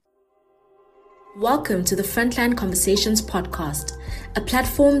Welcome to the Frontline Conversations podcast, a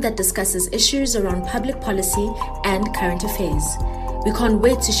platform that discusses issues around public policy and current affairs. We can't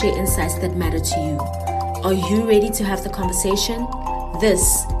wait to share insights that matter to you. Are you ready to have the conversation?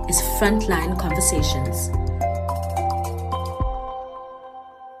 This is Frontline Conversations.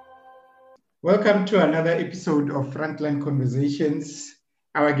 Welcome to another episode of Frontline Conversations.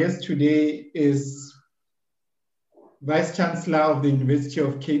 Our guest today is Vice Chancellor of the University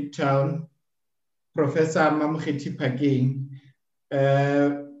of Cape Town, Professor Mamokgethi Phakeng.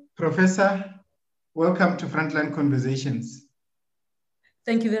 Professor, welcome to Frontline Conversations.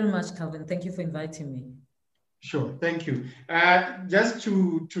 Thank you very much, Calvin. Thank you for inviting me. Sure, thank you. Just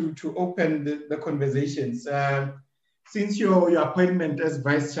to open the conversations, since your appointment as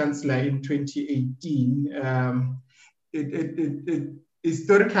Vice Chancellor in 2018,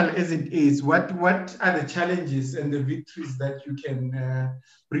 historical as it is, what are the challenges and the victories that you can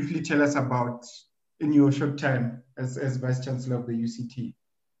briefly tell us about in your short time as Vice Chancellor of the UCT?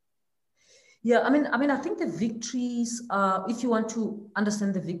 Yeah, I mean, I think the victories, if you want to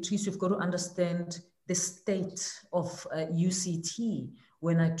understand the victories, you've got to understand the state of UCT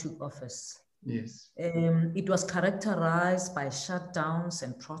when I took office. Yes. It was characterized by shutdowns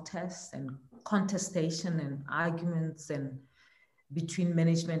and protests and contestation and arguments and between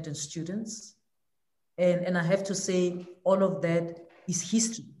management and students. And I have to say, all of that is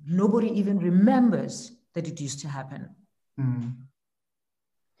history. Nobody even remembers that it used to happen. Mm.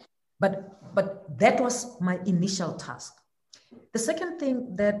 But that was my initial task. The second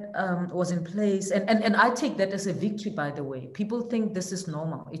thing that was in place, and I take that as a victory, by the way. People think this is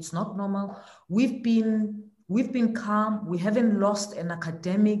normal. It's not normal. We've been calm. We haven't lost an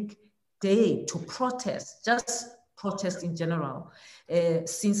academic day to protest, just protest in general.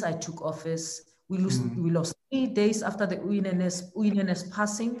 Since I took office, we lost 3 days after the UNNS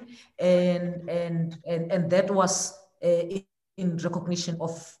passing, and that was in recognition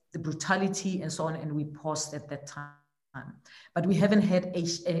of the brutality and so on, and we paused at that time. But we haven't had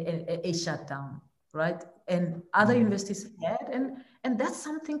a shutdown, right? And other universities had, and that's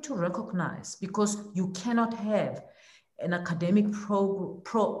something to recognize, because you cannot have an academic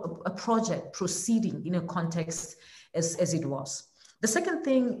project proceeding in a context as it was. The second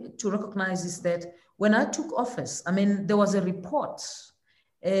thing to recognize is that when I took office, I mean, there was a report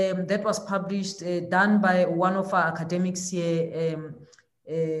that was published, done by one of our academics here,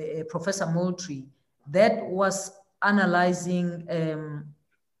 Professor Moultrie, that was analyzing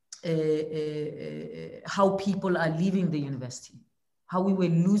how people are leaving the university, how we were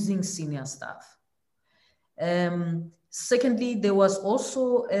losing senior staff. Secondly, there was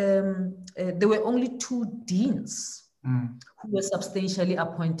also, there were only 2 deans who were substantially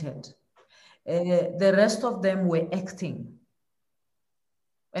appointed. The rest of them were acting.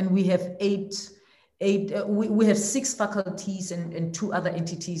 And we have we have 6 faculties and 2 other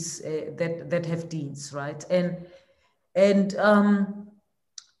entities that have deans, right? And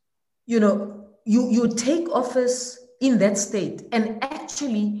you know, you take office in that state, and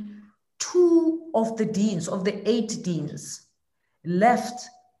actually 2 of the deans, of the 8 deans, left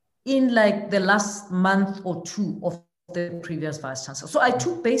in like the last month or 2 of the previous vice chancellor. So I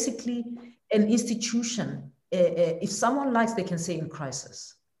took basically an institution, if someone likes, they can say in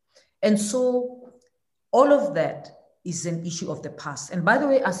crisis. And so all of that is an issue of the past. And by the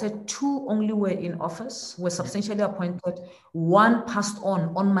way, I said 2 only were in office, were substantially appointed. 1 passed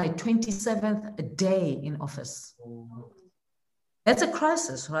on my 27th day in office. That's a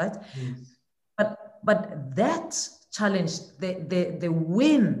crisis, right? Yes. But that challenge, the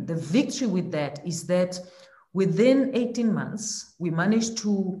win, the victory with that is that within 18 months, we managed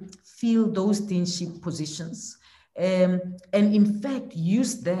to fill those deanship positions. And in fact,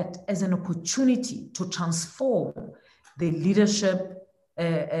 use that as an opportunity to transform the leadership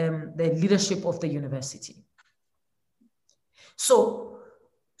of the university. So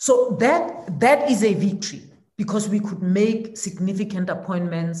that is a victory, because we could make significant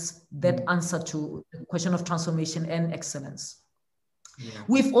appointments that answer to the question of transformation and excellence. Yeah.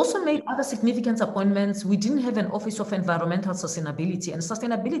 We've also made other significant appointments. We didn't have an Office of Environmental Sustainability, and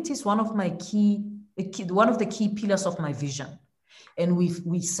sustainability is one of the key pillars of my vision. And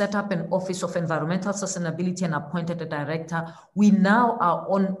we set up an Office of Environmental Sustainability and appointed a director. We now are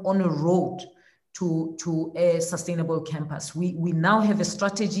on a road to a sustainable campus. We now have a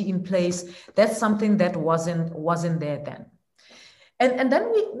strategy in place. That's something that wasn't there then. And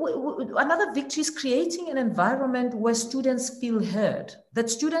then another victory is creating an environment where students feel heard, that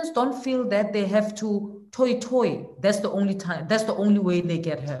students don't feel that they have to toy. That's the only way they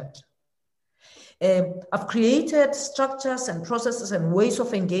get heard. I've created structures and processes and ways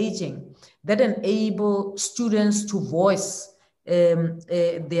of engaging that enable students to voice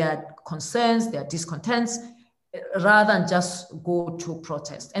their concerns, their discontents, rather than just go to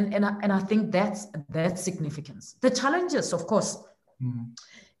protest. And I think that's significance. The challenges, of course,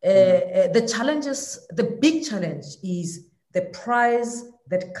 the big challenge is the price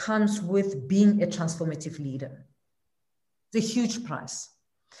that comes with being a transformative leader. It's a huge price.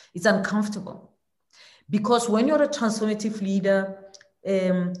 It's uncomfortable. Because when you're a transformative leader,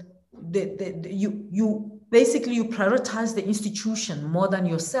 you basically prioritize the institution more than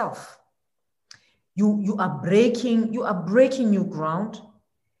yourself. You are breaking new ground,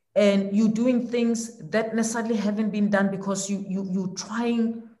 and you're doing things that necessarily haven't been done because you're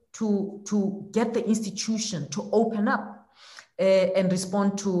trying to get the institution to open up and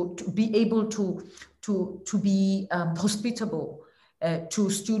respond to be able to be hospitable to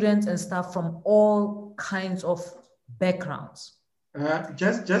students and staff from all kinds of backgrounds.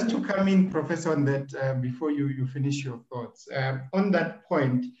 Just to come in, Professor, on that before you finish your thoughts. On that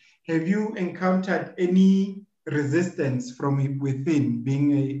point, have you encountered any resistance from within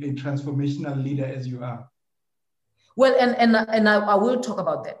being a transformational leader as you are? Well, and I will talk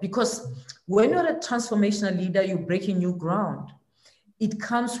about that, because when you're a transformational leader, you're breaking new ground. It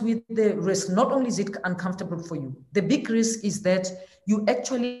comes with the risk. Not only is it uncomfortable for you, the big risk is that you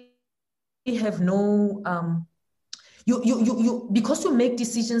actually have no, because you make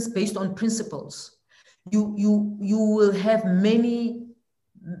decisions based on principles, you will have many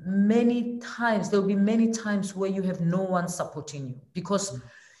times, there'll be many times where you have no one supporting you, because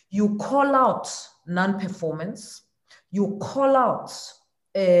you call out non-performance, you call out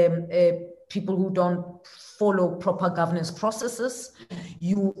people who don't follow proper governance processes,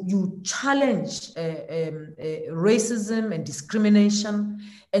 you challenge racism and discrimination,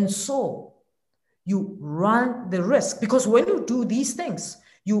 and so you run the risk, because when you do these things,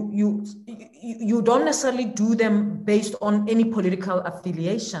 you don't necessarily do them based on any political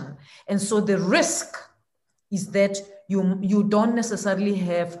affiliation, and so the risk is that you don't necessarily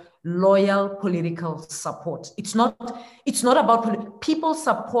have loyal political support. It's not about people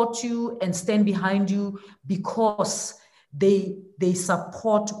support you and stand behind you because they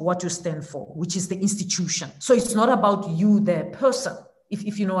support what you stand for, which is the institution. So it's not about you, the person,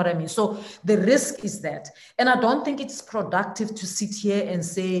 if you know what I mean. So the risk is that. And I don't think it's productive to sit here and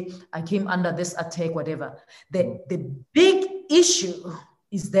say, I came under this attack, whatever. The big issue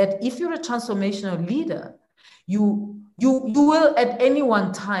is that if you're a transformational leader, you will at any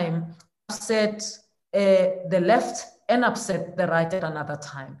one time upset the left and upset the right at another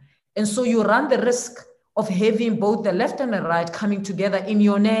time. And so you run the risk of having both the left and the right coming together in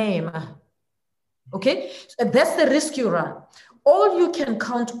your name. Okay? So that's the risk you run. All you can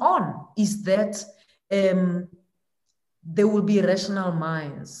count on is that there will be rational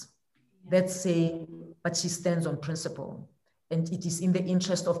minds that say, but she stands on principle, and it is in the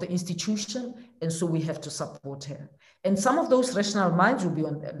interest of the institution, and so we have to support her. And some of those rational minds will be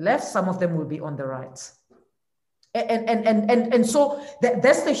on the left, some of them will be on the right. And so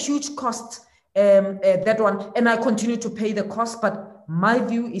that's the huge cost, that one, and I continue to pay the cost, but my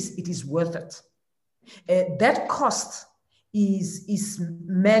view is it is worth it. That cost is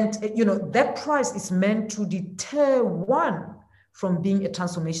meant, that price is meant to deter one from being a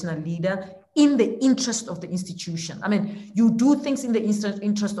transformational leader in the interest of the institution. I mean, you do things in the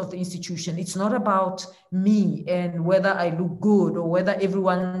interest of the institution. It's not about me and whether I look good or whether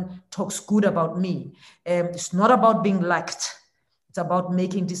everyone talks good about me. It's not about being liked. It's about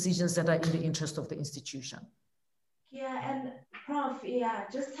making decisions that are in the interest of the institution. Yeah, and Prof,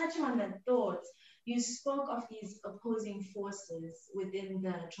 just touching on that thought, you spoke of these opposing forces within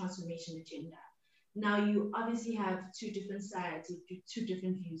the transformation agenda. Now, you obviously have two different sides, two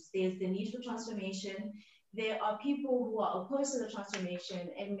different views. There's the need for transformation. There are people who are opposed to the transformation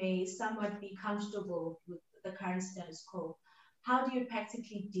and may somewhat be comfortable with the current status quo. How do you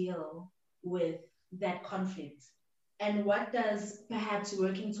practically deal with that conflict? And what does perhaps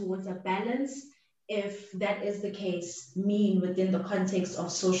working towards a balance, if that is the case, mean within the context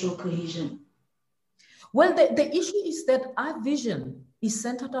of social cohesion? Well, the issue is that our vision is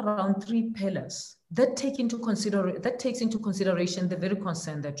centered around three pillars that takes into consideration the very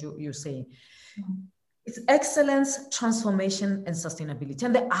concern that you're saying. Mm-hmm. It's excellence, transformation, and sustainability.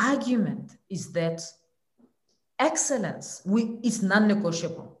 And the argument is that excellence is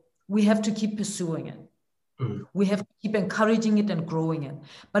non-negotiable. We have to keep pursuing it. Mm-hmm. We have to keep encouraging it and growing it.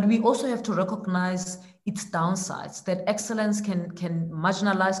 But we also have to recognize its downsides, that excellence can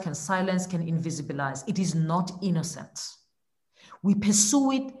marginalize, can silence, can invisibilize. It is not innocent. We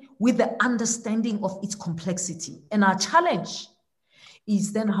pursue it with the understanding of its complexity. And our challenge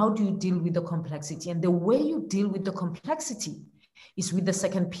is then, how do you deal with the complexity? And the way you deal with the complexity is with the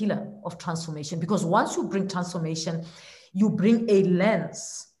second pillar of transformation. Because once you bring transformation, you bring a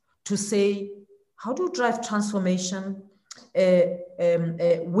lens to say, how do you drive transformation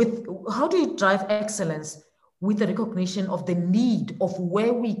how do you drive excellence with the recognition of the need of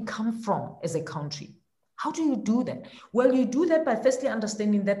where we come from as a country? How do you do that? Well, you do that by firstly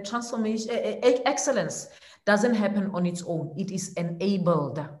understanding that transformation, excellence doesn't happen on its own. It is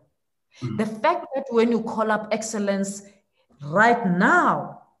enabled. Mm-hmm. The fact that when you call up excellence right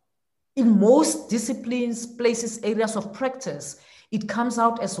now, in most disciplines, places, areas of practice, it comes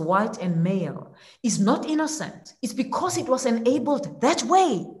out as white and male, is not innocent. It's because it was enabled that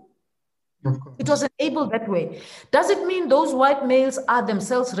way. It was enabled that way. Does it mean those white males are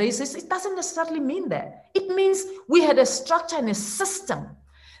themselves racist? It doesn't necessarily mean that. It means we had a structure and a system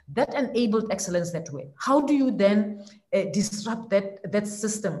that enabled excellence that way. How do you then disrupt that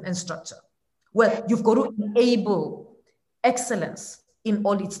system and structure? Well, you've got to enable excellence in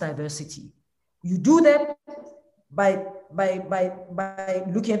all its diversity. You do that by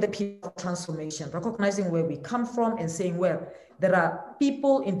looking at the people of transformation, recognizing where we come from and saying, well, there are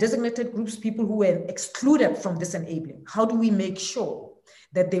people in designated groups, people who were excluded from this enabling. How do we make sure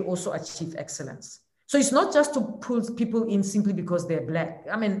that they also achieve excellence? So it's not just to pull people in simply because they're Black.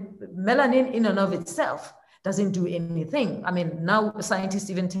 I mean, melanin in and of itself doesn't do anything. I mean, now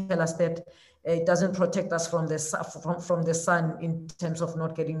scientists even tell us that it doesn't protect us from the sun in terms of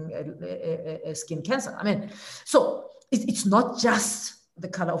not getting skin cancer. I mean, so it's not just the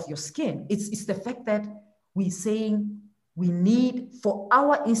color of your skin. It's the fact that we're saying we need, for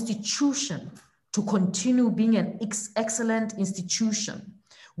our institution to continue being an excellent institution,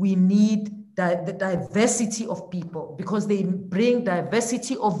 we need the diversity of people, because they bring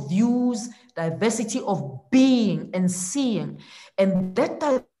diversity of views, diversity of being and seeing. And that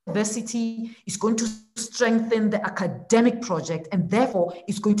diversity is going to strengthen the academic project, and therefore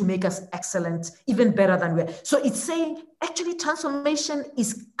it's going to make us excellent, even better than we are. So it's saying actually transformation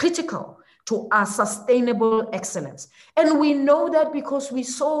is critical to our sustainable excellence. And we know that because we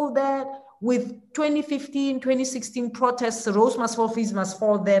saw that with 2015, 2016 protests, Rose must fall, fees must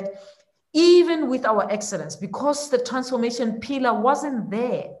fall, that even with our excellence, because the transformation pillar wasn't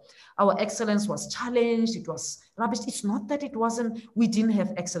there, our excellence was challenged, it was rubbish. It's not that we didn't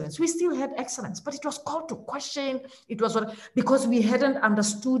have excellence. We still had excellence, but it was called to question. It was because we hadn't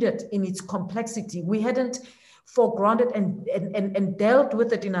understood it in its complexity. We hadn't foregrounded and dealt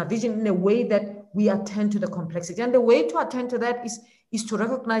with it in our vision in a way that we attend to the complexity. And the way to attend to that is to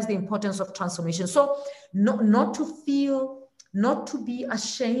recognize the importance of transformation. So not to be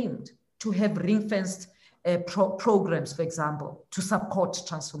ashamed to have ring-fenced programs, for example, to support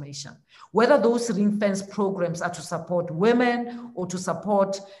transformation. Whether those ring-fence programs are to support women or to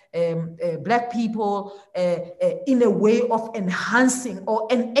support Black people in a way of enhancing or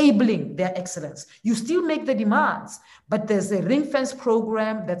enabling their excellence. You still make the demands, but there's a ring-fence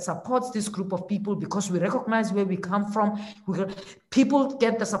program that supports this group of people because we recognize where we come from. People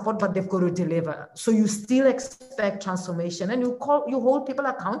get the support, but they've got to deliver. So you still expect transformation, and you hold people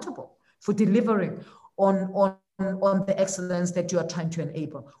accountable for delivering on the excellence that you are trying to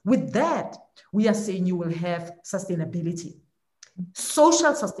enable. With that, we are saying you will have sustainability,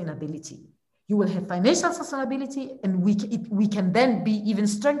 social sustainability, you will have financial sustainability, and we can then be even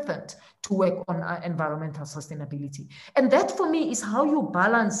strengthened to work on our environmental sustainability. And that for me is how you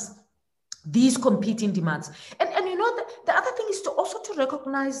balance these competing demands. And you know, the other thing is to also to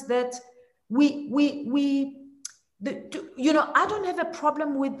recognize that I don't have a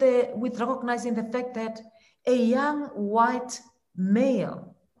problem with recognizing the fact that a young white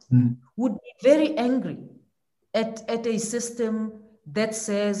male would be very angry at a system that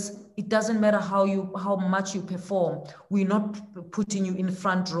says it doesn't matter how much you perform. We're not putting you in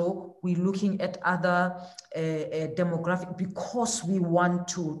front row. We're looking at other demographic because we want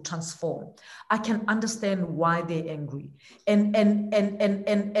to transform. I can understand why they're angry. And I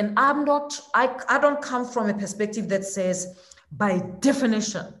don't come from a perspective that says, by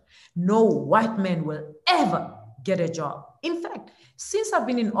definition, no white man will ever get a job. In fact, since I've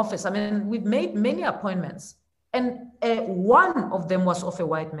been in office, I mean, we've made many appointments, and one of them was of a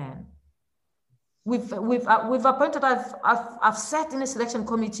white man. We've appointed. I've sat in a selection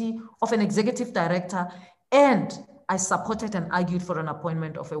committee of an executive director, and I supported and argued for an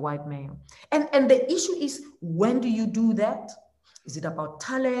appointment of a white male. And the issue is, when do you do that? Is it about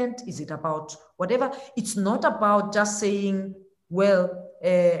talent? Is it about whatever? It's not about just saying, well,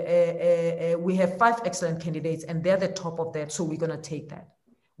 we have 5 excellent candidates and they're the top of that, so we're going to take that.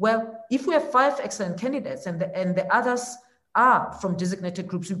 Well, if we have 5 excellent candidates and the others are from designated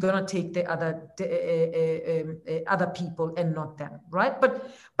groups, we're going to take the other people and not them, right?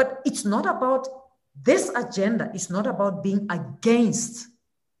 But it's not about, this agenda is not about being against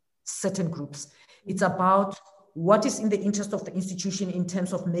certain groups. It's about what is in the interest of the institution in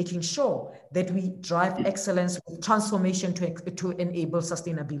terms of making sure that we drive excellence with transformation to enable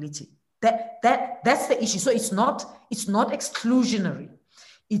sustainability. That's the issue. So it's not exclusionary.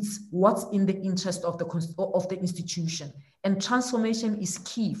 It's what's in the interest of the institution. And transformation is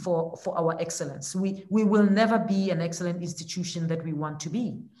key for our excellence. We will never be an excellent institution that we want to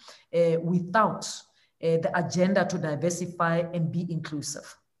be without the agenda to diversify and be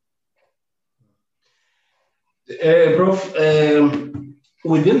inclusive. Prof,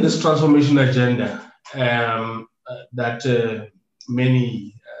 within this transformation agenda that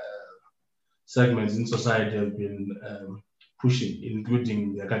many segments in society have been pushing,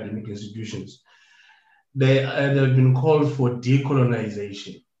 including the academic institutions, they have been called for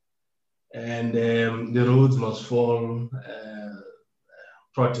decolonization, and the Rhodes Must Fall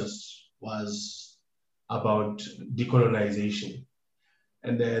protest was about decolonization.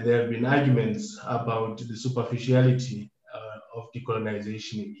 And there have been arguments about the superficiality of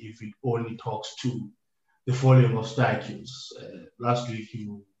decolonization if it only talks to the falling of statues. Last week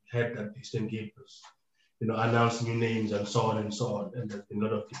you heard that the Eastern Cape was, announced new names and so on, and there's been a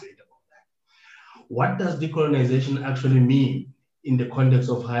lot of debate about that. What does decolonization actually mean in the context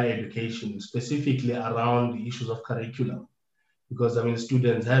of higher education, specifically around the issues of curriculum? Because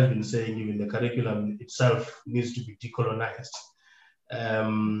students have been saying even the curriculum itself needs to be decolonized.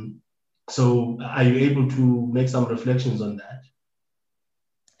 So are you able to make some reflections on that?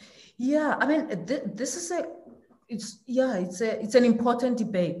 Yeah, this is it's an important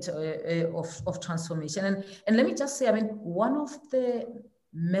debate of transformation. And let me just say, one of the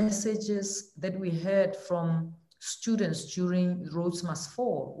messages that we heard from students during Rhodes Must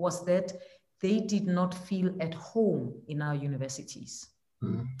Fall was that they did not feel at home in our universities.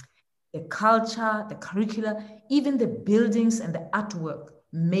 Mm-hmm. The culture, the curricula, even the buildings and the artwork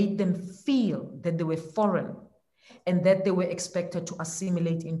made them feel that they were foreign and that they were expected to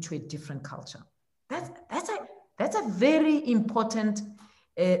assimilate into a different culture. That's a very important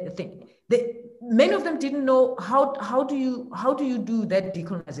thing. Many of them didn't know how do you do that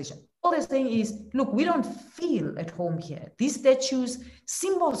decolonization. All they're saying is, look, we don't feel at home here. These statues,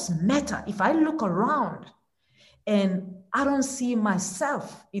 symbols matter. If I look around and I don't see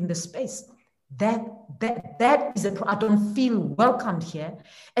myself in the space, that is I don't feel welcomed here.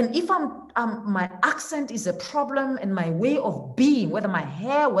 And if my accent is a problem, and my way of being, whether my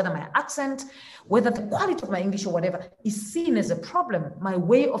hair, whether my accent, whether the quality of my English or whatever is seen as a problem, my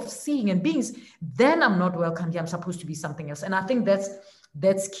way of seeing and being, then I'm not welcome here. I'm supposed to be something else. And I think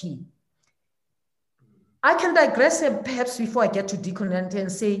that's key. I can digress here perhaps before I get to decolonization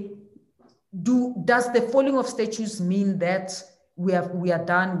and say, does the falling of statues mean that we are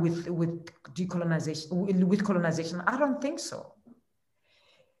done with decolonization, with colonization? I don't think so.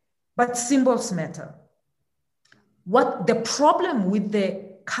 But symbols matter. What the problem with the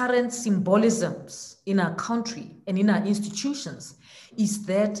current symbolisms in our country and in our institutions is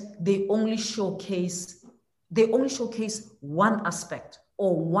that they only showcase one aspect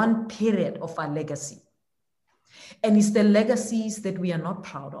or one period of our legacy. And it's the legacies that we are not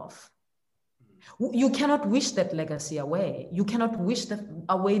proud of. You cannot wish that legacy away. You cannot wish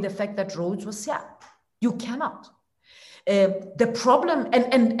away the fact that Rhodes was here. You cannot. The problem,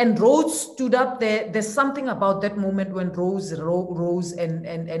 and Rhodes stood up there. There's something about that moment when Rhodes rose and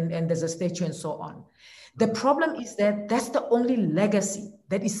there's a statue and so on. The problem is that that's the only legacy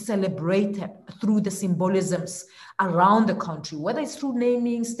that is celebrated through the symbolisms around the country, whether it's through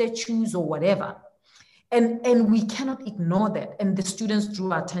naming, statues, or whatever. And we cannot ignore that. And the students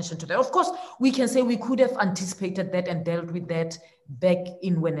drew our attention to that. Of course, we can say we could have anticipated that and dealt with that back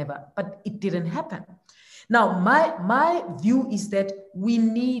in whenever, but it didn't happen. Now, my view is that we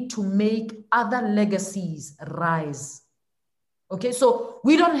need to make other legacies rise. Okay, so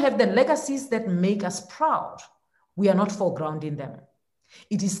we don't have the legacies that make us proud. We are not foregrounding them.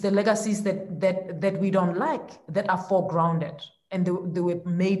 It is the legacies that we don't like that are foregrounded, and they were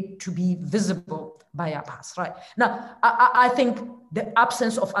made to be visible by our past, right? Now, I think the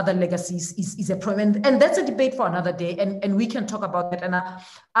absence of other legacies is a problem, and that's a debate for another day, and we can talk about that. And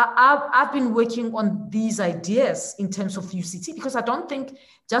I've been working on these ideas in terms of UCT, because I don't think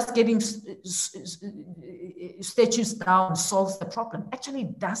just getting statues down solves the problem. Actually,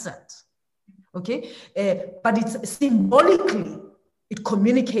 it doesn't, okay? But it's symbolically, it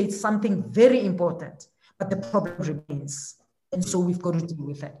communicates something very important, but the problem remains. And so we've got to deal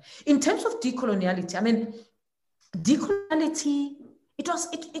with that. In terms of decoloniality, I mean, decoloniality, it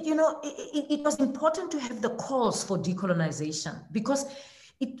was important to have the calls for decolonization because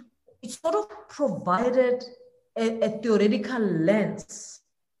it sort of provided a theoretical lens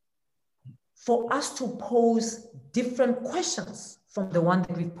for us to pose different questions from the one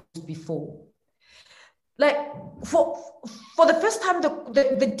that we posed before. Like for the first time,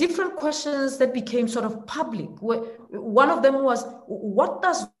 the different questions that became sort of public, one of them was, what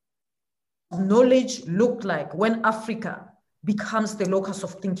does knowledge look like when Africa becomes the locus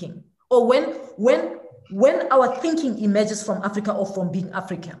of thinking? Or when our thinking emerges from Africa or from being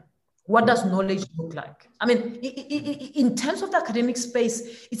African? What does knowledge look like? I mean, in terms of the academic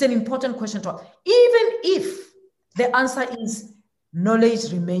space, it's an important question to ask. Even if the answer is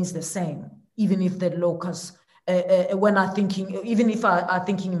knowledge remains the same, even if the locus, even if our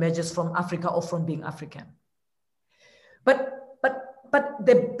thinking emerges from Africa or from being African. But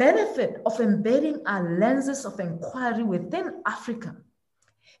the benefit of embedding our lenses of inquiry within Africa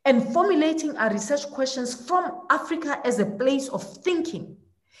and formulating our research questions from Africa as a place of thinking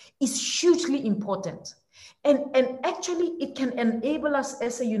is hugely important. And actually, it can enable us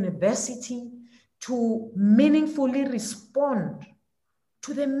as a university to meaningfully respond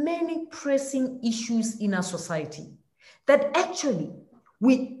to the many pressing issues in our society that actually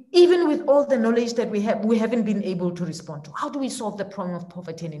even with all the knowledge that we haven't been able to respond to. How do we solve the problem of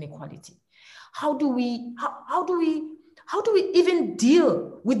poverty and inequality? How do we even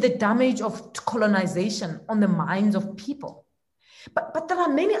deal with the damage of colonization on the minds of people? But there are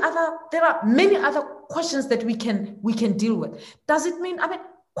many other questions that we can deal with. Does it mean, I mean,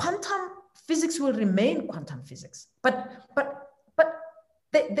 quantum physics will remain quantum physics, but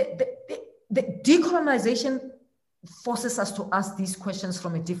the decolonization forces us to ask these questions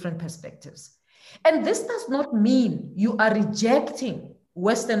from a different perspectives. And this does not mean you are rejecting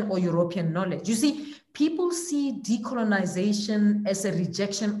Western or European knowledge. You see, people see decolonization as a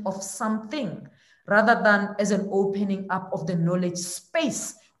rejection of something rather than as an opening up of the knowledge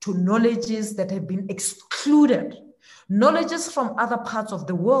space to knowledges that have been excluded, knowledges from other parts of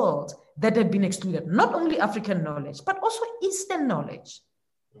the world that have been excluded, not only African knowledge, but also Eastern knowledge.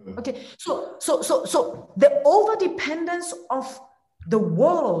 Okay, so the overdependence of the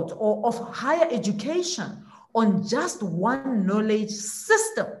world or of higher education on just one knowledge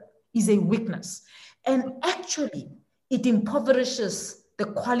system is a weakness. And actually, it impoverishes the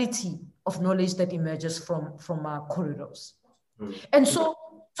quality of knowledge that emerges from our corridors. And so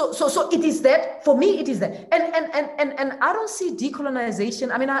it is that, for me, it is that. And I don't see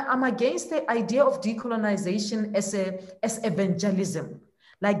decolonization. I mean, I'm against the idea of decolonization as evangelism.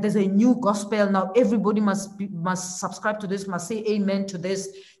 Like there's a new gospel now, everybody must subscribe to this, must say amen to this.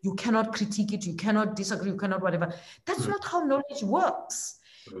 You cannot critique it, you cannot disagree, you cannot whatever. That's not how knowledge works.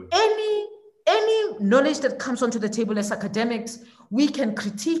 Any knowledge that comes onto the table as academics, we can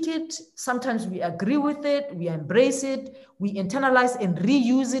critique it. Sometimes we agree with it, we embrace it, we internalize and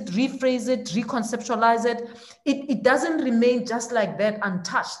reuse it, rephrase it, reconceptualize it. It doesn't remain just like that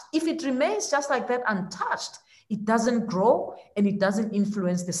untouched. If it remains just like that untouched, it doesn't grow and it doesn't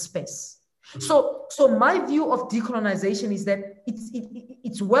influence the space. So my view of decolonization is that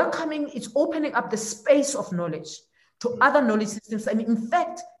it's welcoming, it's opening up the space of knowledge to other knowledge systems. I mean, in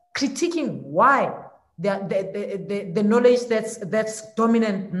fact, critiquing why the knowledge that's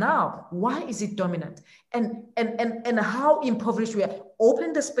dominant now, why is it dominant? And how impoverished we are.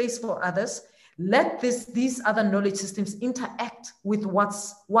 Open the space for others, let these other knowledge systems interact with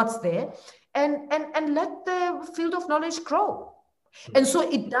what's there, and let the field of knowledge grow. And so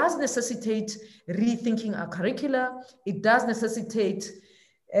it does necessitate rethinking our curricula. It does necessitate,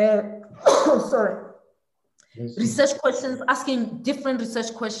 research questions, asking different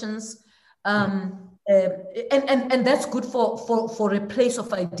research questions. And that's good for a place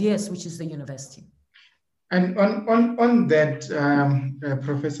of ideas, which is the university. And on that,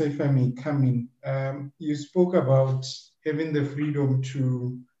 Professor, if I may come in, you spoke about having the freedom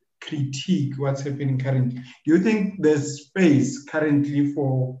to critique what's happening currently. Do you think there's space currently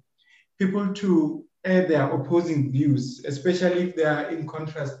for people to air their opposing views, especially if they are in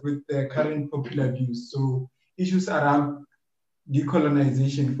contrast with the current popular views? So issues around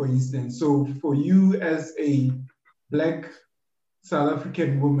decolonization, for instance. So for you as a Black South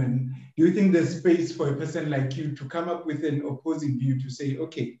African woman, do you think there's space for a person like you to come up with an opposing view to say,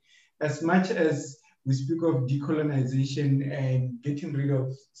 okay, as much as we speak of decolonization and getting rid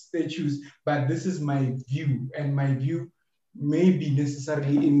of statues, but this is my view, and my view may be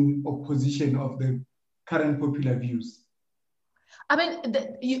necessarily in opposition of the current popular views? I mean,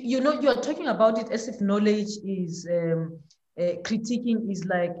 you're talking about it as if knowledge is critiquing is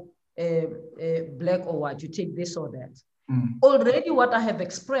like black or white, you take this or that. Already what I have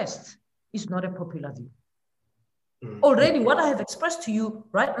expressed is not a popular view. Already what I have expressed to you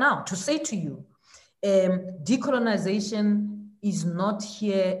right now, to say to you, decolonization is not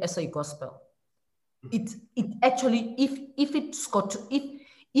here as a gospel. It actually, if it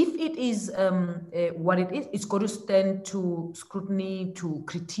is what it is, it's going to stand to scrutiny, to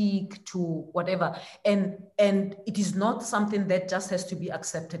critique, to whatever. And it is not something that just has to be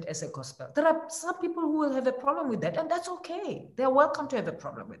accepted as a gospel. There are some people who will have a problem with that, and that's okay. They're welcome to have a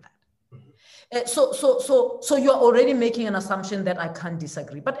problem with that. So you're already making an assumption that I can't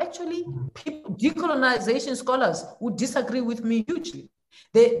disagree. But actually, decolonization scholars would disagree with me hugely.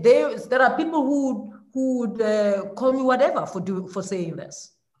 There are people who would call me whatever for saying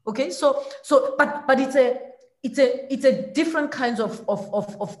this. Okay, but it's a different kind of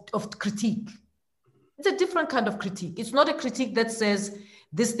critique. It's a different kind of critique. It's not a critique that says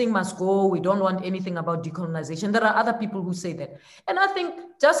this thing must go, we don't want anything about decolonization. There are other people who say that. And I think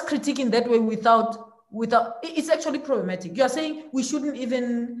just critiquing that way without it's actually problematic. You are saying we shouldn't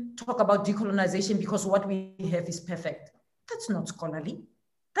even talk about decolonization because what we have is perfect. That's not scholarly.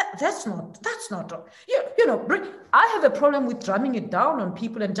 That's not, you know, I have a problem with drumming it down on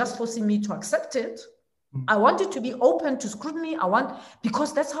people and just forcing me to accept it. I want it to be open to scrutiny.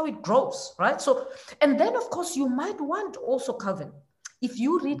 Because that's how it grows, right? So, and then of course you might want also, Calvin, if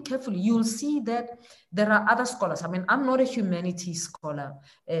you read carefully, you'll see that there are other scholars. I mean, I'm not a humanities scholar,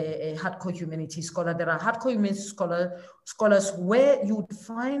 a hardcore humanities scholar. There are hardcore humanities scholars where you would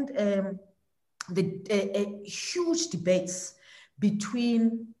find huge debates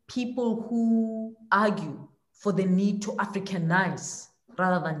between people who argue for the need to Africanize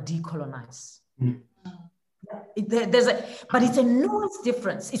rather than decolonize. But it's a nuance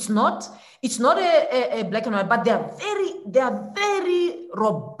difference. It's not a black and white, but they are very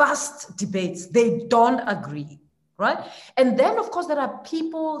robust debates. They don't agree, right? And then of course there are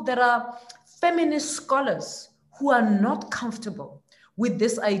feminist scholars who are not comfortable with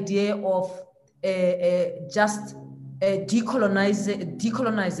this idea of just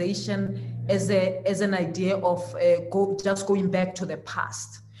decolonization as an idea of just going back to the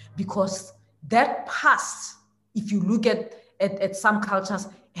past, because that past, if you look at some cultures,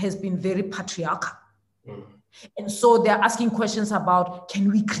 has been very patriarchal. And so they're asking questions about,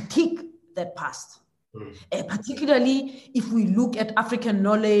 can we critique that past? Particularly if we look at African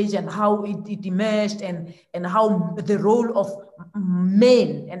knowledge and how it emerged and how the role of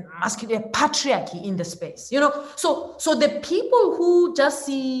men and masculine patriarchy in the space, you know. So the people who just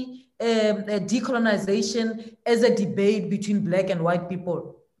see decolonization as a debate between black and white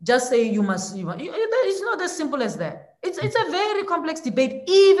people just say you must. It's not as simple as that. It's a very complex debate,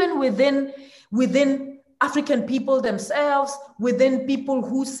 even within African people themselves, within people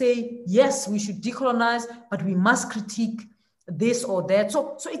who say, yes, we should decolonize, but we must critique this or that.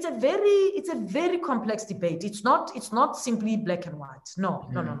 So it's a very complex debate. It's not simply black and white. No,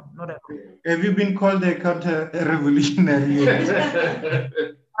 not at all. Have you been called a counter-revolutionary?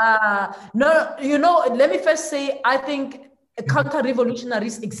 No, let me first say, I think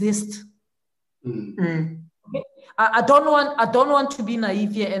counter-revolutionaries exist. Okay? I don't want to be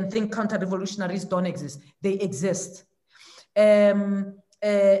naive here and think counter-revolutionaries don't exist. They exist. I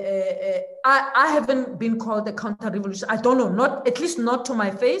haven't been called a counter-revolutionary. I don't know, at least not to my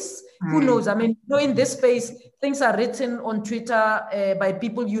face. Who knows? I mean, in this space, things are written on Twitter by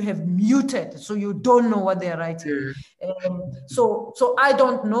people you have muted, so you don't know what they're writing. So I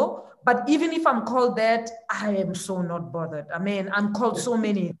don't know. But even if I'm called that, I am so not bothered. I mean, I'm called so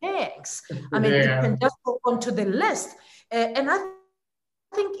many things. I mean, you can just go onto the list. And I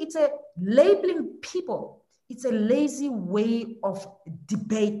think it's a labeling people. It's a lazy way of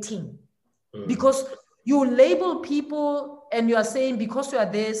debating. Because you label people and you are saying, because you are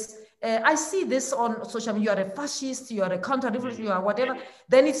this, I see this on social media, you are a fascist, you are a counter-revolutionary, you are whatever.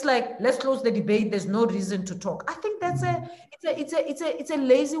 Then it's like, let's close the debate. There's no reason to talk. I think it's a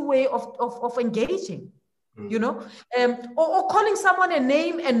lazy way of engaging, you know, or calling someone a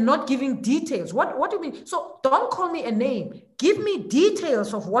name and not giving details. What do you mean? So don't call me a name. Give me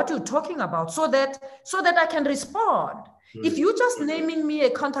details of what you're talking about so that I can respond. If you're just naming me a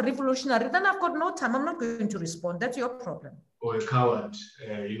counter-revolutionary, then I've got no time. I'm not going to respond. That's your problem. Or a coward.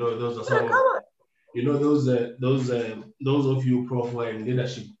 Those are some of, those of you, Prof, who are in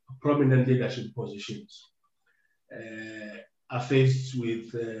prominent leadership positions, are faced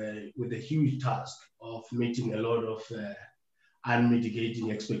with a huge task of meeting a lot of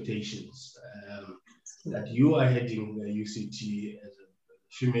unmitigating expectations. That you are heading UCT as a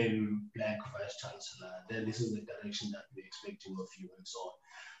female black vice chancellor, then this is the direction that we're expecting of you, and so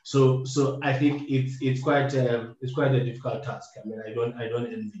on. So I think it's quite a difficult task. I mean, I don't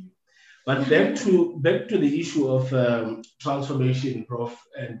envy you. But back to the issue of transformation, Prof,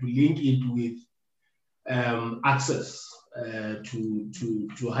 and to link it with access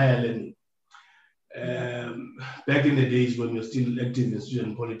to higher learning. Back in the days when we were still active in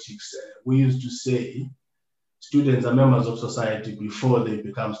student politics, we used to say students are members of society before they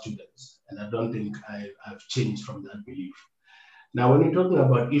become students. And I don't think I've changed from that belief. Now, when we're talking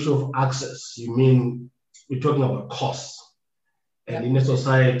about issue of access, we're talking about costs. And in a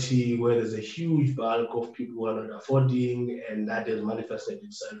society where there's a huge bulk of people who are not affording, and that has manifested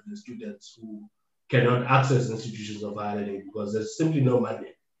itself in students who cannot access institutions of higher learning because there's simply no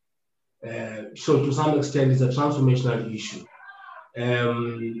money. So to some extent, it's a transformational issue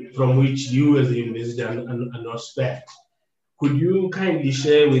from which you as a university are not spared. Could you kindly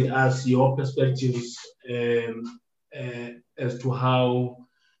share with us your perspectives as to how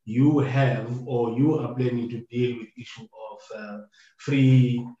you have or you are planning to deal with the issue of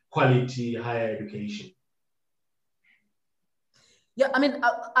free, quality higher education? Yeah, I mean,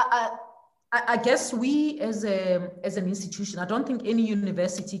 I guess we as an institution, I don't think any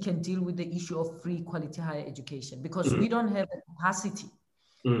university can deal with the issue of free, quality higher education because we don't have the capacity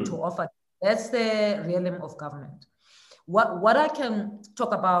to offer. That's the realm of government. What I can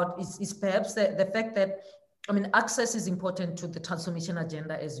talk about is perhaps the fact that, I mean, access is important to the transformation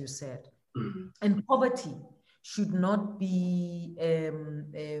agenda, as you said. And poverty should not be,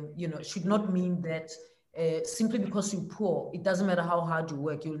 should not mean that simply because you're poor, it doesn't matter how hard you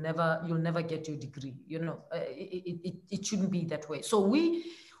work, you'll never get your degree. It shouldn't be that way. So we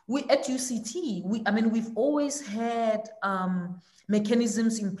at UCT, we've always had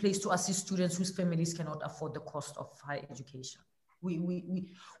mechanisms in place to assist students whose families cannot afford the cost of higher education.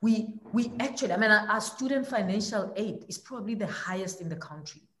 We actually, our student financial aid is probably the highest in the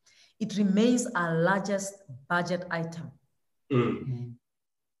country. It remains our largest budget item.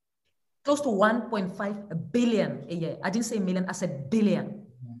 Close to 1.5 billion a year. I didn't say million, I said billion.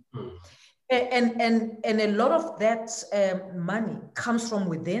 And a lot of that money comes from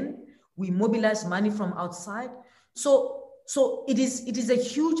within. We mobilize money from outside. So it is a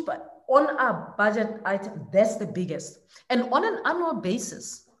huge, but on our budget item, that's the biggest. And on an annual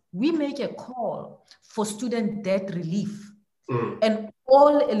basis, we make a call for student debt relief. And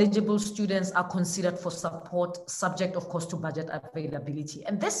all eligible students are considered for support, subject, of course, to budget availability.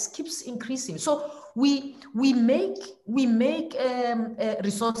 And this keeps increasing. So we make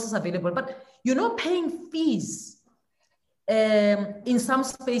resources available, but paying fees in some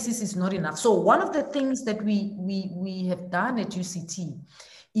spaces is not enough. So one of the things that we have done at UCT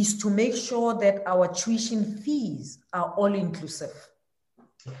is to make sure that our tuition fees are all inclusive.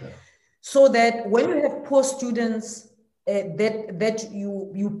 Okay. So that when you have poor students, that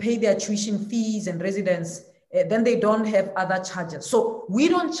you pay their tuition fees and residence, then they don't have other charges. So we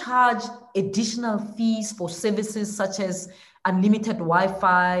don't charge additional fees for services such as unlimited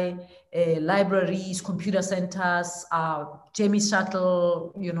Wi-Fi, libraries, computer centers, Jamie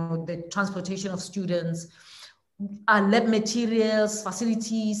shuttle, the transportation of students, lab materials,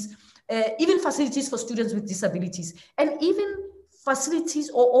 facilities, even facilities for students with disabilities, and even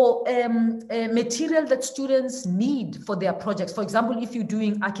facilities or material that students need for their projects. For example, if you're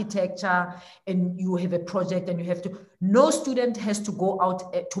doing architecture and you have a project and no student has to go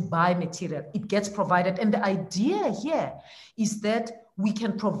out to buy material. It gets provided. And the idea here is that we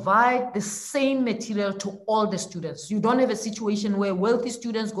can provide the same material to all the students. You don't have a situation where wealthy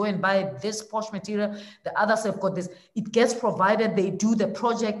students go and buy this posh material, the others have got this. It gets provided, they do the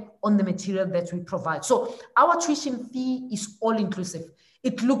project on the material that we provide. So our tuition fee is all inclusive.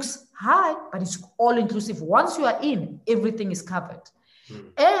 It looks high, but it's all inclusive. Once you are in, everything is covered.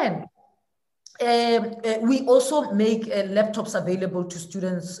 And we also make laptops available to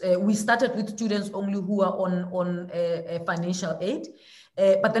students. We started with students only who are on financial aid.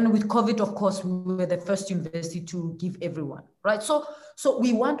 But then with COVID, of course, we were the first university to give everyone, right? So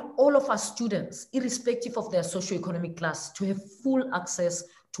we want all of our students, irrespective of their socioeconomic class, to have full access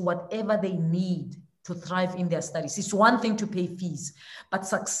to whatever they need to thrive in their studies. It's one thing to pay fees, but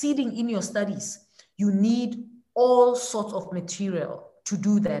succeeding in your studies, you need all sorts of material to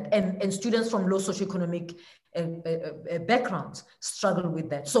do that. And students from low socioeconomic backgrounds struggle with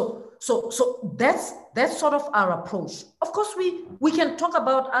that. So that's sort of our approach. Of course, we can talk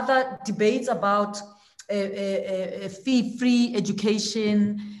about other debates about fee-free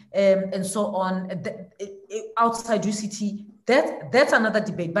education and so on outside UCT. That's another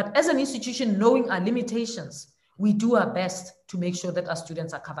debate. But as an institution, knowing our limitations, we do our best to make sure that our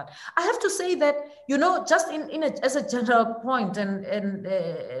students are covered. I have to say that, you know, just as a general point, and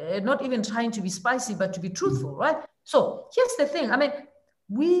not even trying to be spicy, but to be truthful, right? So here's the thing. I mean,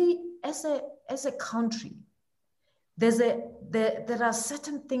 we as a country, there are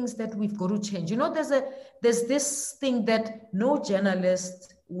certain things that we've got to change. You know, there's this thing that no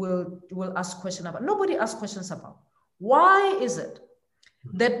journalist will ask questions about. Nobody asks questions about. Why is it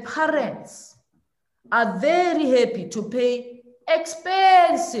that parents are very happy to pay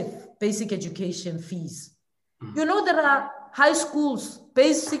expensive basic education fees? You know, there are high schools,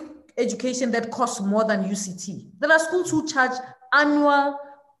 basic education that costs more than UCT. There are schools who charge annual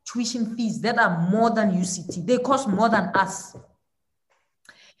tuition fees that are more than UCT. They cost more than us.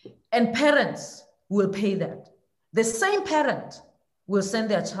 And parents will pay that. The same parent will send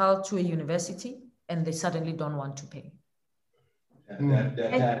their child to a university and they suddenly don't want to pay.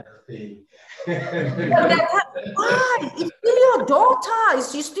 That thing. Why? It's still your daughter.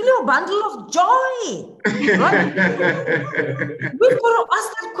 It's still your bundle of joy. Right? We've got to ask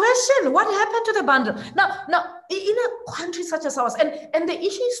that question. What happened to the bundle? Now, in a country such as ours, and the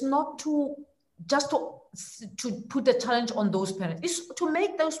issue is not to put the challenge on those parents. It's to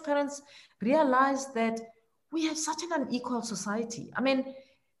make those parents realize that we have such an unequal society. I mean,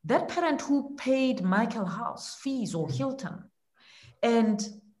 that parent who paid Michael House fees or Hilton and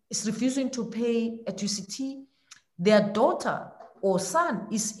is refusing to pay at UCT, their daughter or son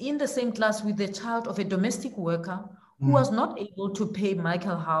is in the same class with the child of a domestic worker who was not able to pay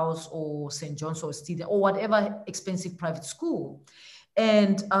Michael House or St. John's or Stephen or whatever expensive private school.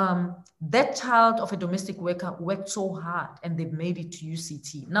 And that child of a domestic worker worked so hard and they made it to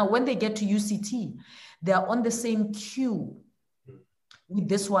UCT. Now, when they get to UCT, they are on the same queue with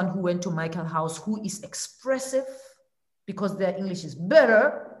this one who went to Michael House, who is expressive because their English is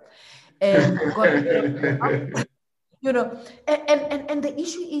better. And you know, and the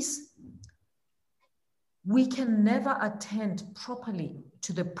issue is we can never attend properly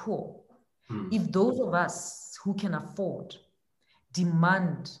to the poor if those of us who can afford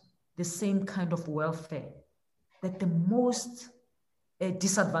demand the same kind of welfare that the most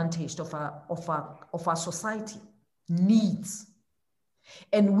disadvantaged of our society needs.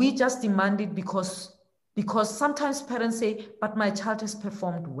 And we just demand it because sometimes parents say, but my child has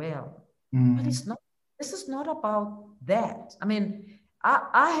performed well. But it's not. This is not about that. I mean,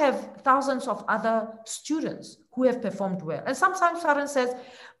 I have thousands of other students who have performed well. And sometimes parents says,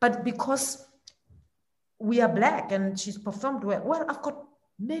 but because we are Black and she's performed well. Well, I've got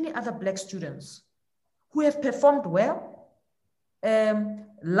many other Black students who have performed well,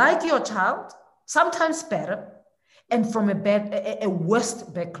 like your child, sometimes better, and from a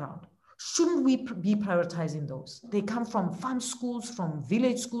worst background. Shouldn't we be prioritizing those? They come from farm schools, from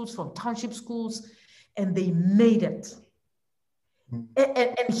village schools, from township schools, and they made it.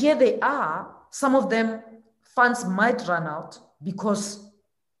 And here they are. Some of them, funds might run out because,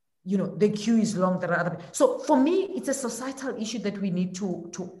 you know, the queue is long. There are other. So for me, it's a societal issue that we need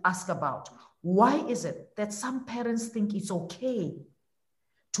to ask about. Why is it that some parents think it's okay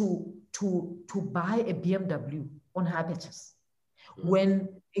to buy a BMW on Habitus when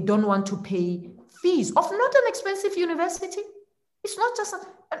they don't want to pay fees of not an expensive university? It's not just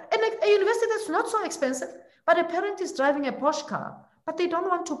a university that's not so expensive, but a parent is driving a Porsche car, but they don't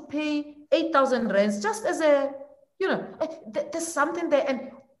want to pay 8,000 rands just as a, you know, there's something there.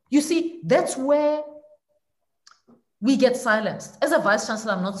 And you see, that's where we get silenced. As a vice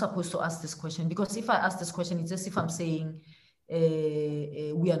chancellor, I'm not supposed to ask this question because if I ask this question, it's as if I'm saying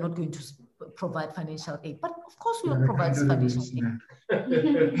we are not going to provide financial aid. But of course we will provide financial aid.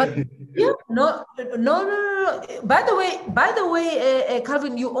 But yeah, no. By the way,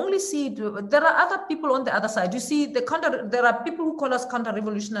 Calvin, you only see there are other people on the other side. You see there are people who call us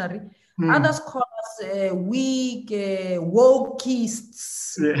counter-revolutionary. Others call us weak,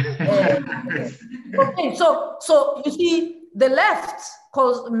 wokeists. Okay, so you see, the left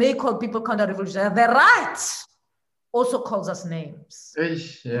may call people counter-revolutionary. The right also calls us names.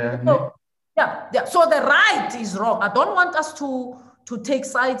 Yeah. So the right is wrong. I don't want us to take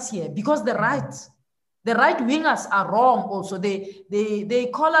sides here because the right wingers are wrong also. They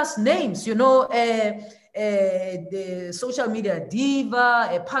call us names, you know, the social media diva,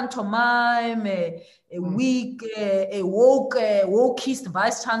 a pantomime, a weak, a wokeist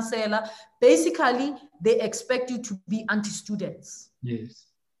vice chancellor. Basically, they expect you to be anti-students. Yes.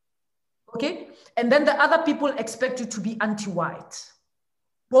 Okay? And then the other people expect you to be anti-white.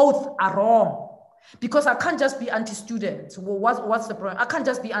 Both are wrong. Because I can't just be anti-student. Well, what's the problem? I can't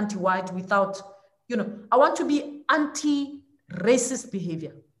just be anti-white without, you know, I want to be anti-racist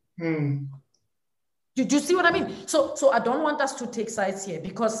behavior. Do you see what I mean? So I don't want us to take sides here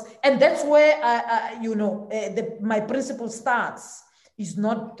because, and that's where my principle starts is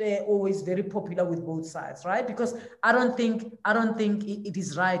not always very popular with both sides, right? Because I don't think it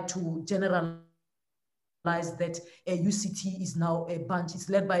is right to generalize that UCT is now it's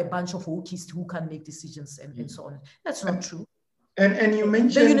led by a bunch of wokists who can make decisions and so on. That's not true. And you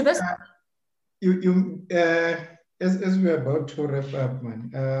mentioned the university. As we are about to wrap up,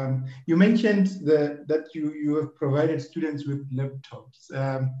 man, you mentioned that you have provided students with laptops,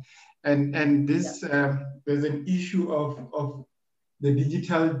 and this there's an issue of the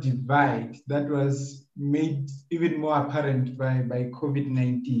digital divide that was made even more apparent by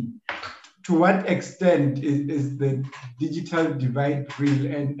COVID-19. To what extent is the digital divide real?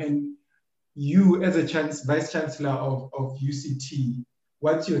 And you, as a Vice Chancellor of UCT,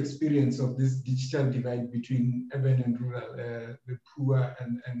 what's your experience of this digital divide between urban and rural, the poor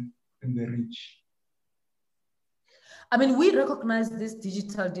and the rich? I mean, we recognized this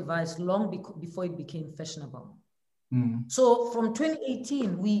digital divide long before it became fashionable. So from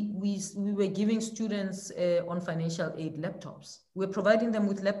 2018, we were giving students on financial aid laptops. We're providing them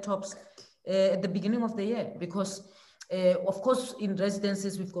with laptops at the beginning of the year because, of course, in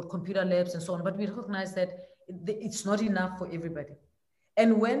residences, we've got computer labs and so on, but we recognize that it's not enough for everybody.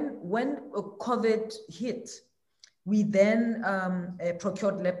 And when COVID hit, we then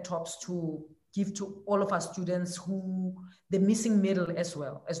procured laptops to give to all of our students who, the missing middle as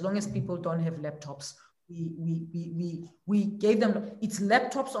well. As long as people don't have laptops, we gave them, it's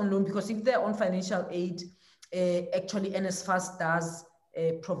laptops on loan because if they're on financial aid, actually NSFAS does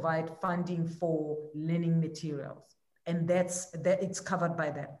provide funding for learning materials. And it's covered by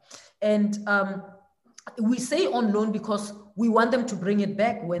that. And we say on loan because we want them to bring it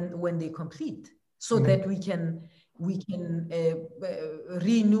back when they complete so that we can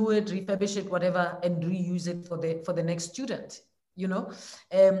renew it, refurbish it, whatever, and reuse it for the next student, you know?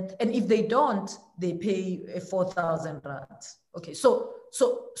 And if they don't, they pay 4,000 rand. Okay, so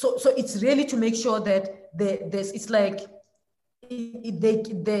it's really to make sure that it's like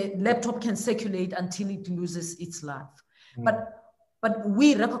the laptop can circulate until it loses its life. But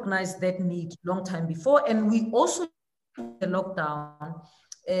we recognized that need long time before, and we also, in the lockdown,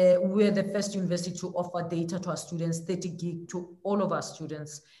 we were the first university to offer data to our students, 30 gig to all of our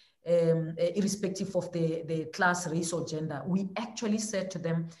students, irrespective of the class, race, or gender. We actually said to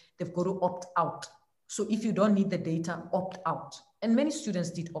them, they've got to opt out. So if you don't need the data, opt out. And many students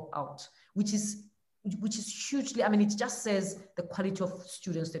did opt out, which is hugely, I mean, it just says the quality of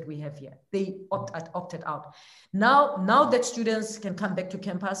students that we have here. They opted out. Now that students can come back to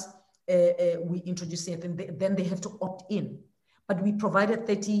campus, we introduce it, and then they have to opt in. But we provided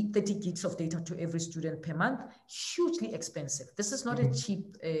 30 gigs of data to every student per month, hugely expensive. This is not a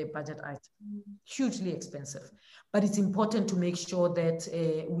cheap budget item, hugely expensive. But it's important to make sure that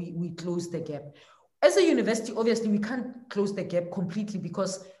we close the gap. As a university, obviously, we can't close the gap completely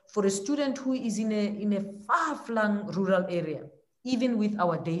because for a student who is in a far-flung rural area, even with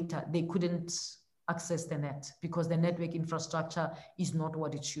our data, they couldn't access the net because the network infrastructure is not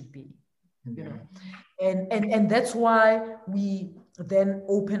what it should be. You know, and that's why we then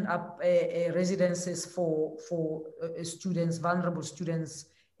open up residences for students, vulnerable students,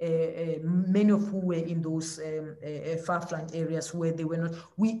 many of who were in those far-flung areas where they were not.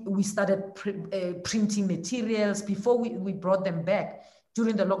 We started printing materials before we brought them back.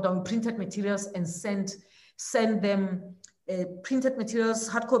 During the lockdown, we printed materials and sent them printed materials,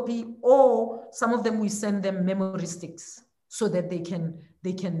 hard copy, or some of them we send them memory sticks so that they can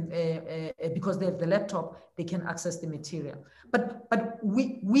because they have the laptop, they can access the material. But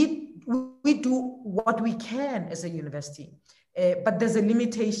we do what we can as a university, but there's a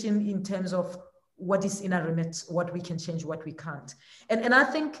limitation in terms of what is in our remit, what we can change, what we can't. And I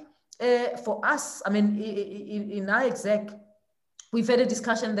think for us, I mean, in our exec, we've had a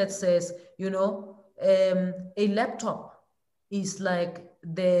discussion that says, you know, a laptop is like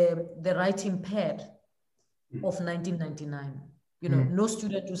the writing pad of 1999. You know, no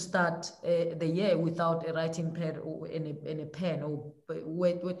student will start the year without a writing pad or in a pen. Or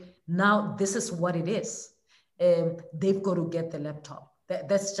now this is what it is. They've got to get the laptop.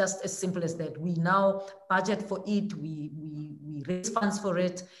 That's just as simple as that. We now budget for it. We raise funds for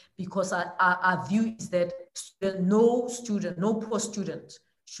it because our view is that no poor student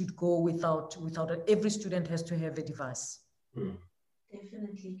should go without it. Every student has to have a device.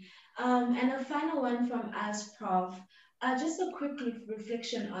 Definitely. And a final one from us, Prof. Just a quick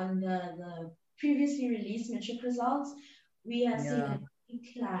reflection on the previously released matric results. We are seeing a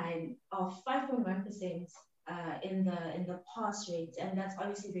decline of 5.1% in the pass rates, and that's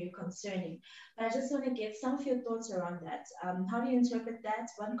obviously very concerning. But I just want to get some of your thoughts around that. How do you interpret that?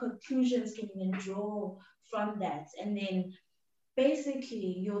 What conclusions can you then draw from that? And then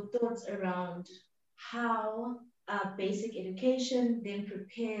basically your thoughts around how basic education then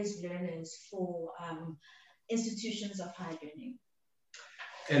prepares learners for institutions of higher learning.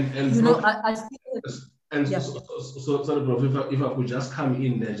 And you know, yeah. So sorry, Prof, if I could just come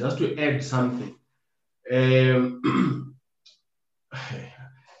in there just to add something. Let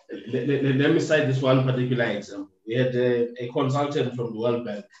me cite this one particular example. We had a consultant from the World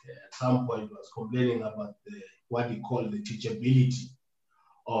Bank at some point was complaining about what he called the teachability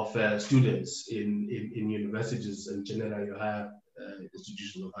of students in universities and generally higher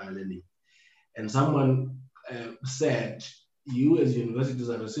institutions of higher learning. And someone said, you as universities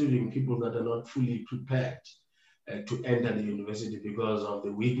are receiving people that are not fully prepared to enter the university because of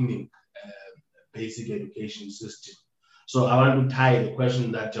the weakening basic education system. So I want to tie the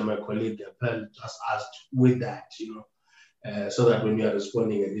question that my colleague Pearl just asked with that, so that when we are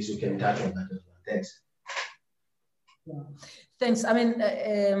responding, at least you can touch on that as well. Thanks. Yeah. Thanks. I mean,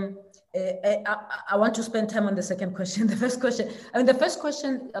 I want to spend time on the second question. The first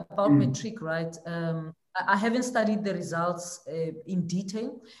question about matric, right? I haven't studied the results in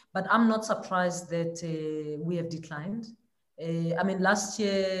detail, but I'm not surprised that we have declined. I mean, last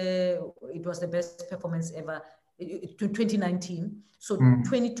year, it was the best performance ever, 2019. So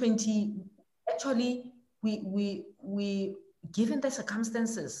 2020, actually, we given the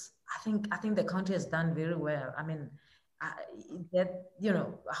circumstances, I think the country has done very well. I mean,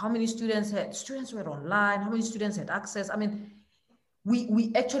 how many students were online, how many students had access. I mean,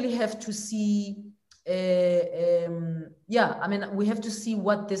 we actually have to see, we have to see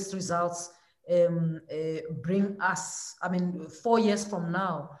what these results bring us. I mean, 4 years from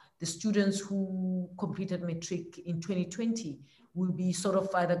now, the students who completed matric in 2020 will be sort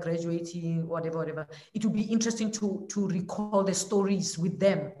of either graduating, whatever. It will be interesting to recall the stories with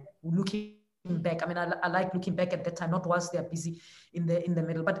them, looking back. I mean, I like looking back at that time, not whilst they're busy in the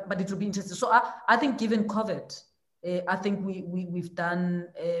middle, but it will be interesting. So I think given COVID, I think we've done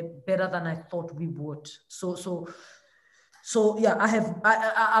better than I thought we would. So yeah,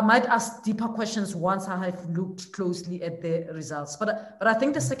 I might ask deeper questions once I have looked closely at the results. But I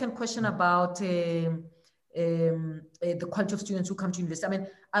think the second question about the quality of students who come to university.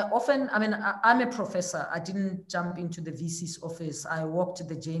 I'm a professor. I didn't jump into the VC's office. I walked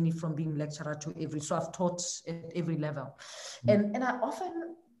the journey from being lecturer to so I've taught at every level. And I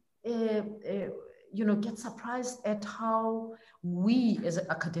often, get surprised at how we as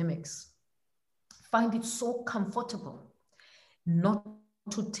academics find it so comfortable not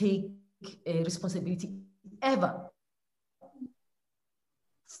to take a responsibility ever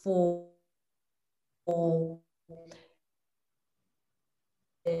for the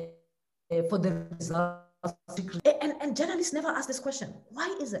results. And journalists never ask this question.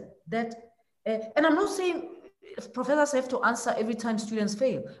 Why is it that, and I'm not saying professors have to answer every time students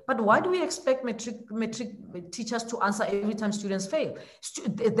fail, but why do we expect matric teachers to answer every time students fail?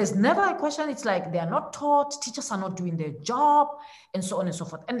 There's never a question. It's like they are not taught, teachers are not doing their job, and so on and so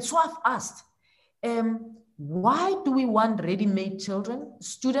forth. And so I've asked, why do we want ready-made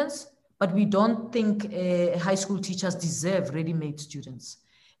students, but we don't think high school teachers deserve ready-made students?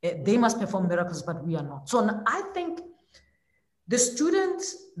 They must perform miracles, but we are not. So I think the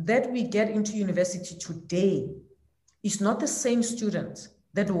students that we get into university today is not the same student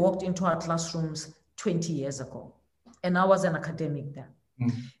that walked into our classrooms 20 years ago. And I was an academic then.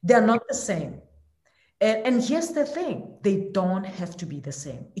 They're not the same. And here's the thing, they don't have to be the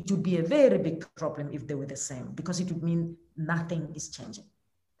same. It would be a very big problem if they were the same, because it would mean nothing is changing.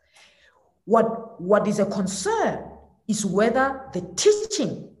 What is a concern is whether the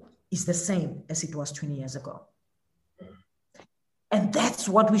teaching is the same as it was 20 years ago. And that's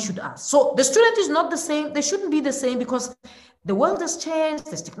what we should ask. So the student is not the same. They shouldn't be the same because the world has changed.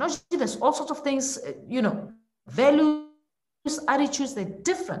 There's technology. There's all sorts of things, values, attitudes, they're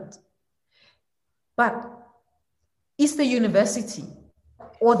different. But is the university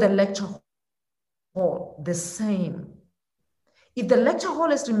or the lecture hall the same? If the lecture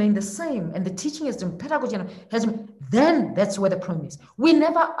hall has remained the same and the teaching has been pedagogy then that's where the problem is. We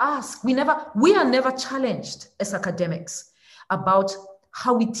never ask, we are never challenged as academics about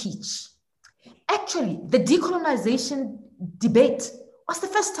how we teach. Actually, the decolonization debate was the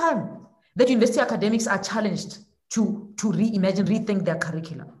first time that university academics are challenged to reimagine, rethink their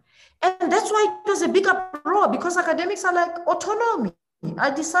curriculum. And that's why it was a big uproar, because academics are like, autonomy.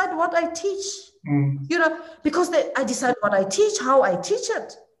 I decide what I teach, because I decide what I teach, how I teach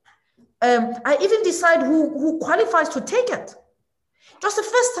it. I even decide who qualifies to take it. It was the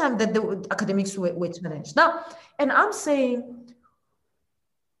first time that the academics were challenged. Now, and I'm saying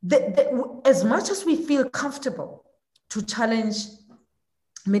that as much as we feel comfortable to challenge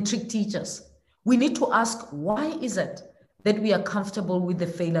matric teachers, we need to ask, why is it that we are comfortable with the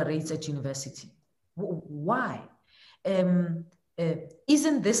failure rates at university? Why?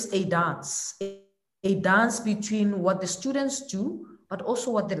 Isn't this a dance between what the students do, but also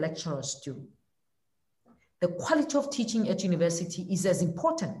what the lecturers do? The quality of teaching at university is as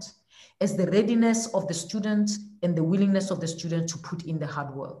important as the readiness of the student and the willingness of the student to put in the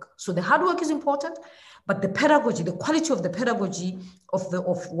hard work. So the hard work is important, but the pedagogy, the quality of the pedagogy of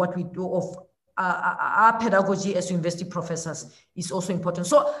what we do, of our pedagogy as university professors is also important.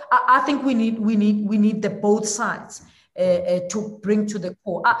 So I think we need the both sides to bring to the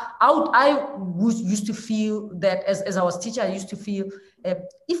core. I used to feel that as I was teacher, I used to feel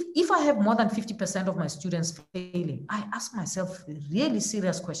if I have more than 50% of my students failing, I ask myself really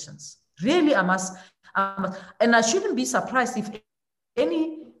serious questions. Really, I must, and I shouldn't be surprised if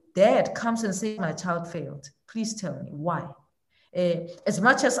any dad comes and says, my child failed. Please tell me why. As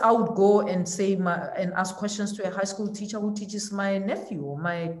much as I would go and say and ask questions to a high school teacher who teaches my nephew or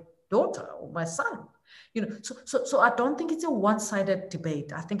my daughter or my son, so I don't think it's a one-sided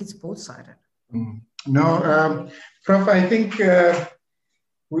debate. I think it's both-sided. No, Prof, I think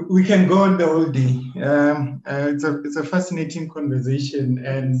we can go on the whole day. It's a fascinating conversation,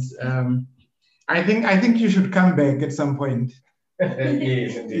 and I think you should come back at some point.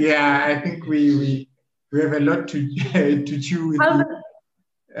 Yes, yeah, I think we have a lot to chew with you.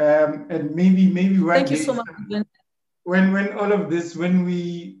 And maybe one Thank day, you so much. When all of this, when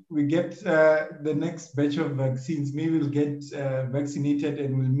we get the next batch of vaccines, maybe we'll get vaccinated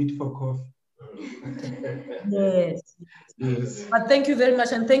and we'll meet for coffee. Yes. But thank you very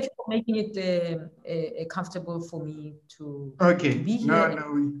much, and thank you for making it comfortable for me to be here.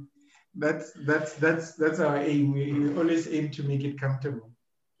 No, that's our aim. We always aim to make it comfortable.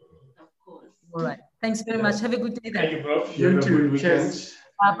 Of course. All right. Thanks very much. Have a good day then. Thank you, Prof. You too. Cheers.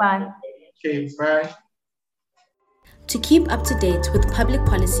 Bye-bye. Okay, bye. To keep up to date with public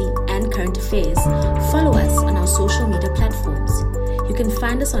policy and current affairs, follow us on our social media platforms. You can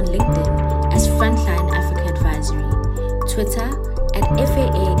find us on LinkedIn as Frontline Africa Advisory, Twitter at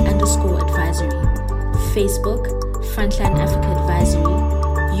FAA_advisory, Facebook, Frontline Africa Advisory,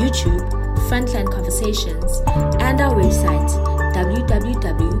 YouTube, Frontline Conversations, and our website,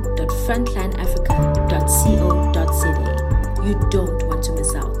 www.frontlineafrica.co.za. You don't want to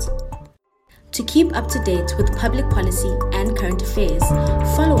miss out. To keep up to date with public policy and current affairs,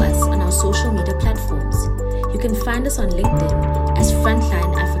 follow us on our social media platforms. You can find us on LinkedIn as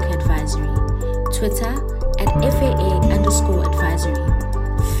Frontline Africa Advisory, Twitter at FAA_advisory,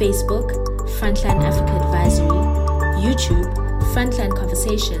 Facebook, Frontline Africa Advisory, YouTube, Frontline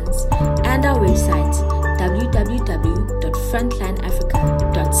Conversations, and our website,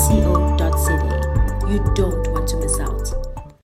 www.frontlineafrica.co.za. You don't